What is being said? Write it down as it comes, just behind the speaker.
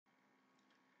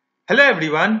Hello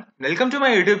everyone, welcome to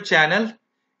my YouTube channel.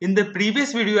 In the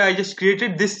previous video I just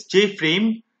created this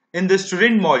JFrame in the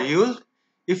student module.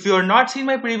 If you are not seen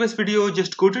my previous video,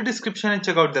 just go to description and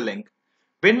check out the link.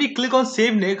 When we click on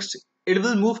save next, it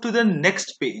will move to the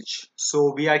next page.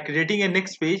 So we are creating a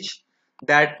next page.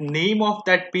 That name of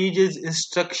that page is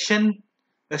instruction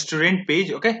a student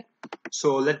page. Okay,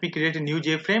 so let me create a new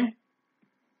JFrame.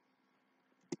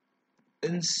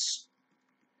 Instruction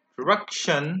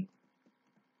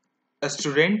a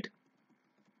student.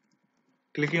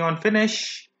 Clicking on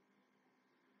finish.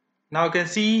 Now you can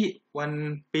see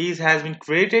one page has been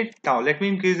created. Now let me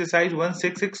increase the size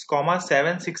 166,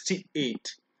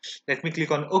 768. Let me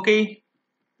click on OK.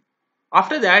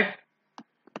 After that,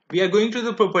 we are going to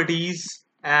the properties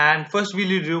and first we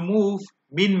will remove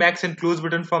min, max and close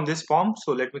button from this form.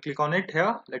 So let me click on it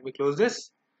here. Let me close this.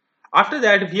 After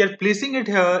that, we are placing it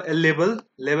here a label,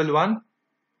 level 1.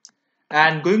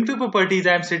 And going to properties,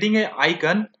 I am setting an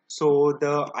icon. So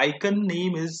the icon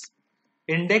name is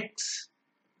index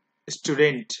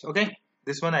student. Okay,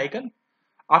 this one icon.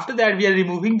 After that, we are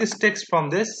removing this text from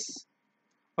this.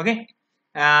 Okay,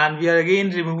 and we are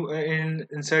again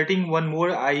inserting one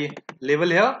more label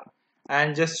here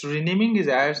and just renaming it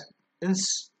as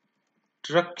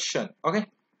instruction. Okay,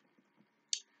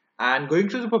 and going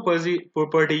to the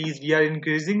properties, we are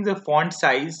increasing the font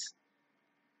size.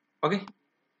 Okay,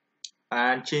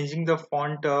 and changing the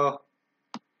font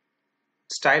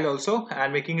style also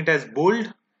and making it as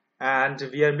bold, and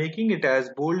we are making it as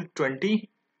bold 20.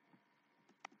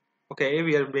 Okay,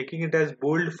 we are making it as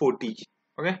bold 40.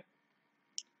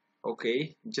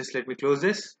 Okay, just let me close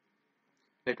this.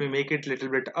 Let me make it a little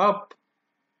bit up.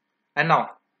 And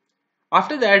now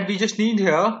after that, we just need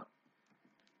here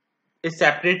a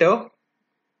separator.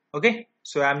 Okay,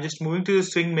 so I'm just moving to the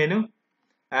swing menu,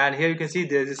 and here you can see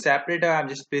there's a separator. I'm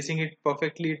just placing it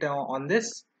perfectly on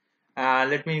this, and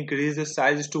let me increase the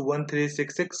size to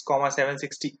 1366,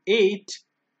 768.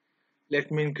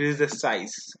 Let me increase the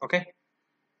size. Okay,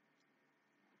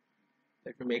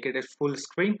 let me make it a full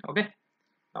screen. Okay,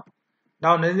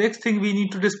 now the next thing, we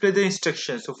need to display the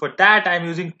instructions. So for that, I'm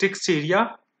using text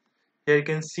area. Here you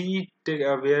can see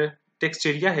where text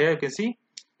area. Here you can see.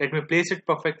 Let me place it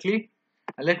perfectly,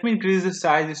 and let me increase the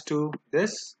size to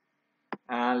this,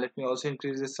 and let me also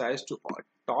increase the size to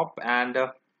top, and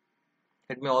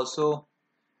let me also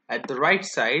at the right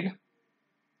side,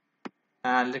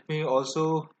 and let me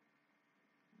also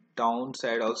down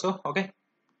side also. Okay,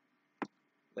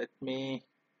 let me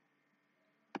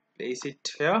place it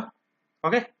here.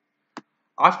 Okay,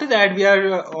 after that, we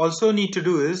are also need to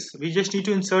do is we just need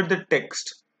to insert the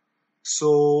text.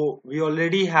 So we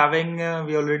already we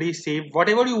already saved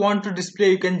whatever you want to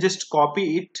display. You can just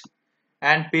copy it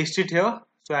and paste it here.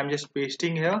 So I'm just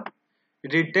pasting here.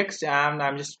 Read text, and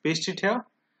I'm just paste it here.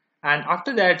 And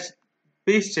after that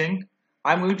pasting,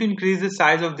 I'm going to increase the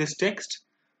size of this text.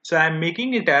 So I'm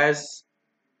making it as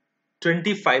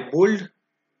 25, bold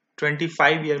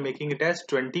 25. We are making it as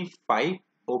 25.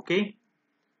 Okay,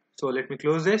 so let me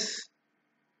close this,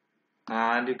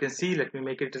 and you can see, let me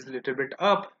make it a little bit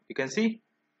up. You can see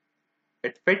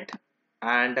it fit.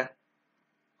 And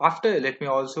after, let me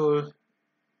also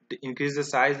increase the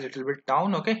size a little bit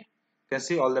down. Okay, you can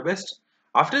see all the best.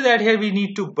 After that, here we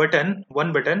need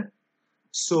one button,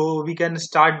 so we can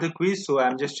start the quiz. So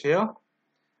I'm just here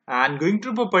and going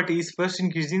to properties, first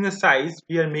increasing the size.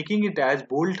 We are making it as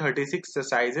bold 36, the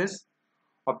sizes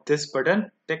of this button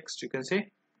text, you can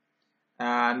say.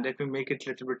 And let me make it a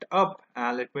little bit up,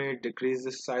 and let me decrease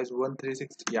the size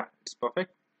 136. Yeah, it's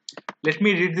perfect. Let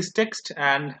me read this text,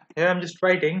 and here I'm just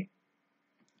writing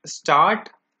start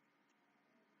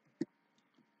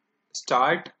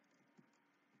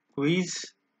quiz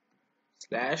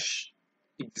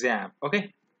 / exam.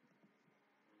 Okay,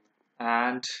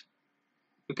 and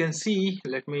you can see,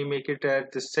 let me make it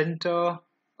at the center.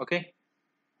 Okay,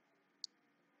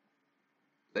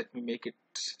 let me make it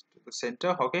to the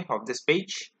center, okay, of this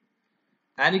page.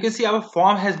 And you can see our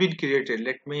form has been created.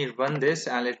 Let me run this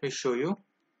and let me show you.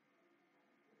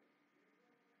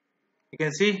 You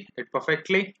can see it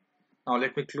perfectly. Now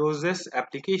let me close this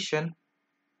application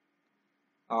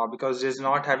because it is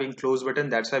not having close button.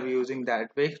 That's why we're using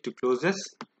that way to close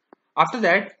this. After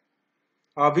that,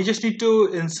 we just need to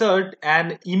insert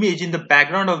an image in the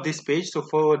background of this page. So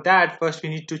for that, first we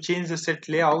need to change the set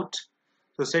layout.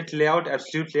 So set layout,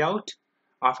 absolute layout.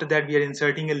 After that, we are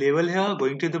inserting a label here,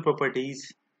 going to the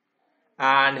properties,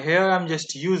 and here I'm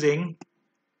just using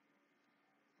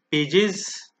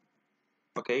pages.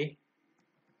 Okay,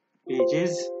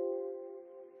 pages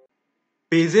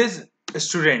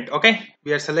student. Okay,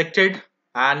 we are selected,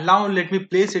 and now let me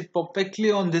place it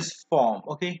perfectly on this form.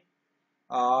 Okay,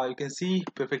 You can see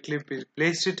perfectly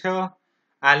placed it here.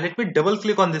 And let me double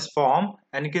click on this form,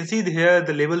 and you can see here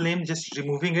the label name, just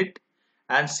removing it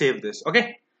and save this.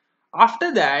 Okay,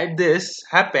 after that this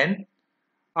happened,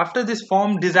 after this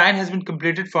form design has been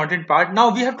completed, front end part,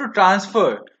 now we have to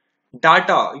transfer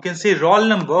data, you can say roll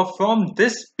number, from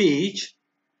this page,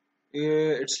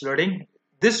 it's loading,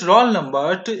 this roll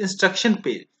number to instruction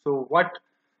page.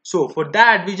 So for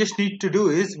that we just need to do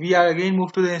is, we are again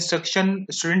move to the instruction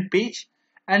student page,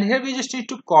 and here we just need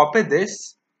to copy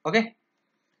this. Okay,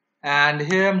 and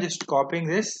here I'm just copying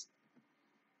this,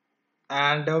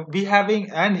 and we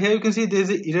having, and here you can see there's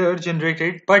an error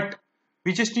generated, but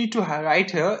we just need to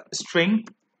write here string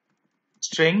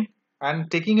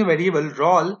and taking a variable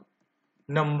roll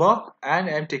number, and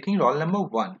I'm taking roll number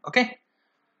 1. Okay,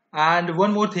 and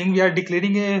one more thing, we are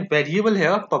declaring a variable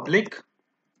here, public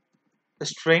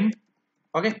string.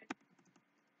 Okay,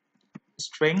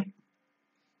 string,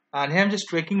 and here I'm just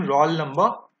taking roll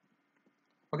number.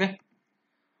 Okay,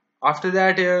 after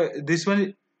that this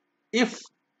one, if,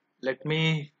 let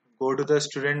me go to the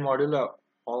student module,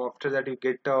 after that you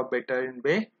get better in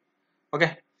way.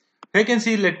 Okay, here you can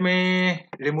see, let me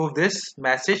remove this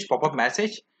message, pop-up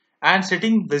message, and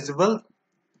setting visible,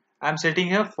 I'm setting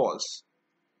here false,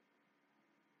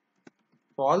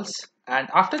 and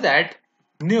after that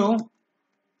new,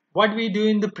 what we do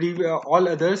in the previous all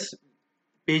others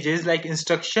pages like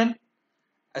instruction,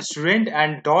 a student,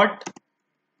 and dot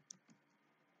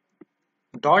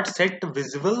set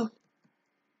visible,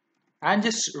 and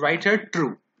just write here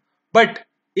true. But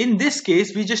in this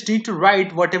case we just need to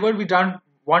write whatever we don't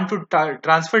want to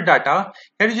transfer data.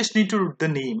 Here you just need to the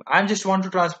name, I'm just want to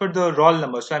transfer the roll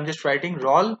number, so I'm just writing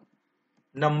roll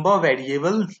number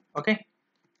variable. Okay,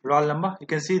 roll number, you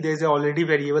can see there's already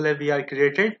variable that we are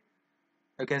created.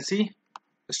 You can see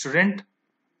student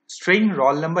string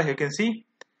roll number, you can see.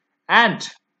 And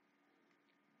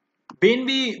when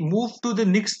we move to the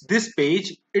next this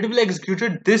page, it will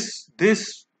execute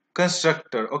this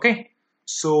constructor. Okay,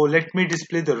 so let me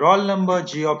display the roll number,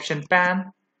 g option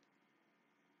pan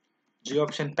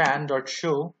dot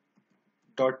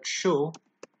show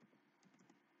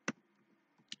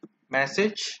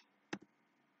message,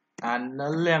 and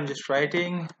null I'm just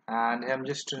writing, and I'm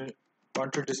just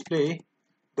want to display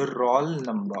the roll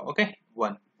number. Okay,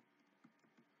 1.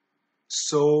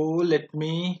 So let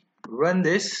me run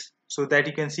this so that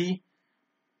you can see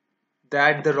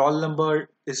that the roll number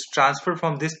is transferred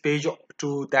from this page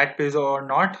to that page or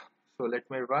not. So let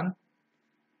me run,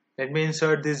 let me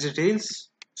insert these details.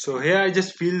 So here I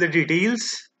just fill the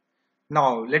details.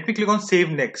 Now let me click on save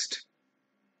next.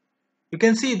 You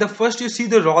can see the first you see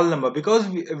the roll number, because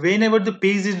whenever the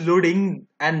page is loading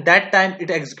and that time it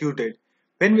executed,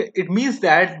 it means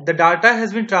that the data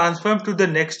has been transferred to the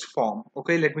next form.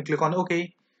 Okay, let me click on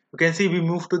OK. You can see we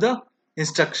move to the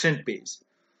instruction page.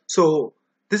 So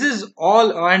this is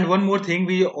all, and one more thing,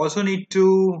 we also need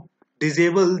to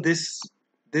disable this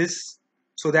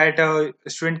so that a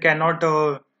student cannot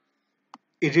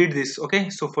edit this. Okay,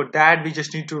 so for that we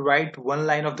just need to write one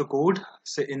line of the code,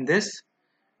 say in this,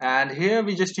 and here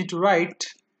we just need to write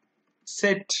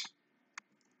set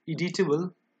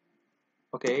editable.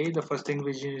 Okay, the first thing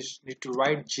we just need to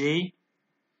write j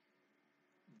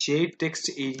text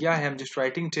area. I am just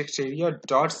writing text area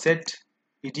dot set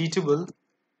editable.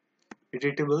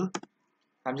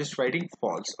 I'm just writing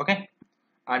false. Okay,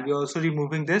 and we're also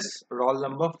removing this roll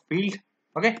number field.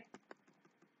 Okay,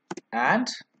 and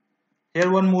here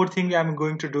one more thing I'm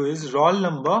going to do is roll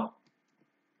number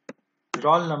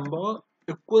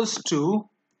equals to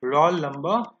roll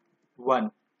number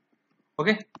 1.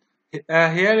 Okay,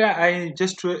 here I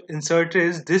just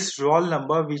inserted this roll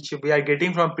number which we are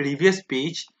getting from previous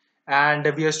page, and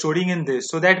we are storing in this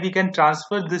so that we can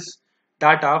transfer this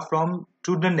data from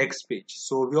to the next page.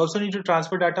 So we also need to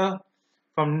transfer data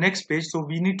from next page, so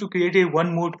we need to create a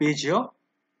one more page here.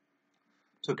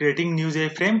 So creating new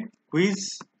JFrame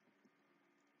quiz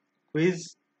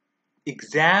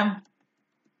exam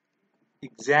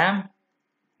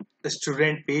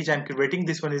student page. I'm creating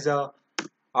this one is our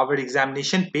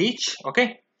examination page.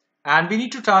 Okay, and we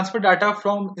need to transfer data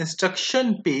from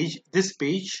instruction page, this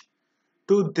page,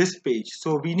 to this page.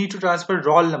 So we need to transfer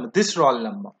roll number, this roll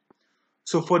number.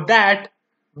 So for that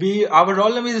our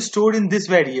roll number is stored in this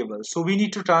variable, so we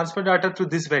need to transfer data to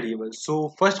this variable. So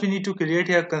first we need to create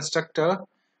a constructor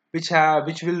which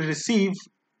will receive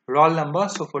roll number.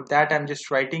 So for that I'm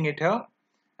just writing it here,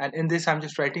 and in this I'm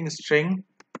just writing string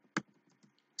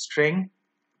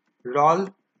roll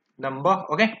number.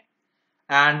 Okay,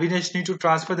 and we just need to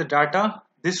transfer the data,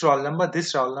 this roll number.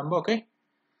 Okay,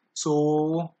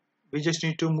 so we just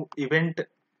need to move event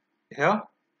here,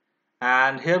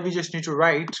 and here we just need to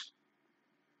write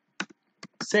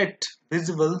set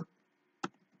visible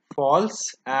false,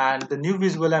 and the new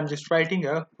visible I'm just writing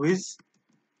a quiz,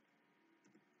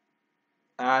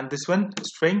 and this one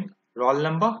string roll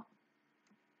number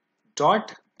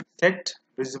dot set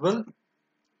visible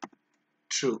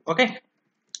true. Okay,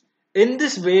 in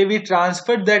this way we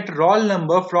transferred that roll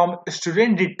number from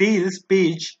student details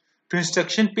page to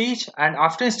instruction page, and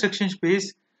after instruction page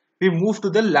we move to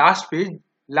the last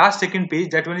second page,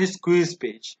 that one is quiz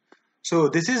page. So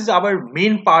this is our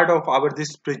main part of our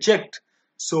this project.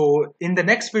 So in the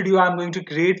next video I'm going to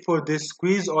create for this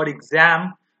quiz or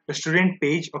exam the student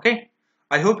page. Okay,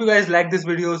 I hope you guys like this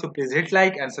video, so please hit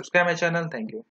like and subscribe my channel. Thank you.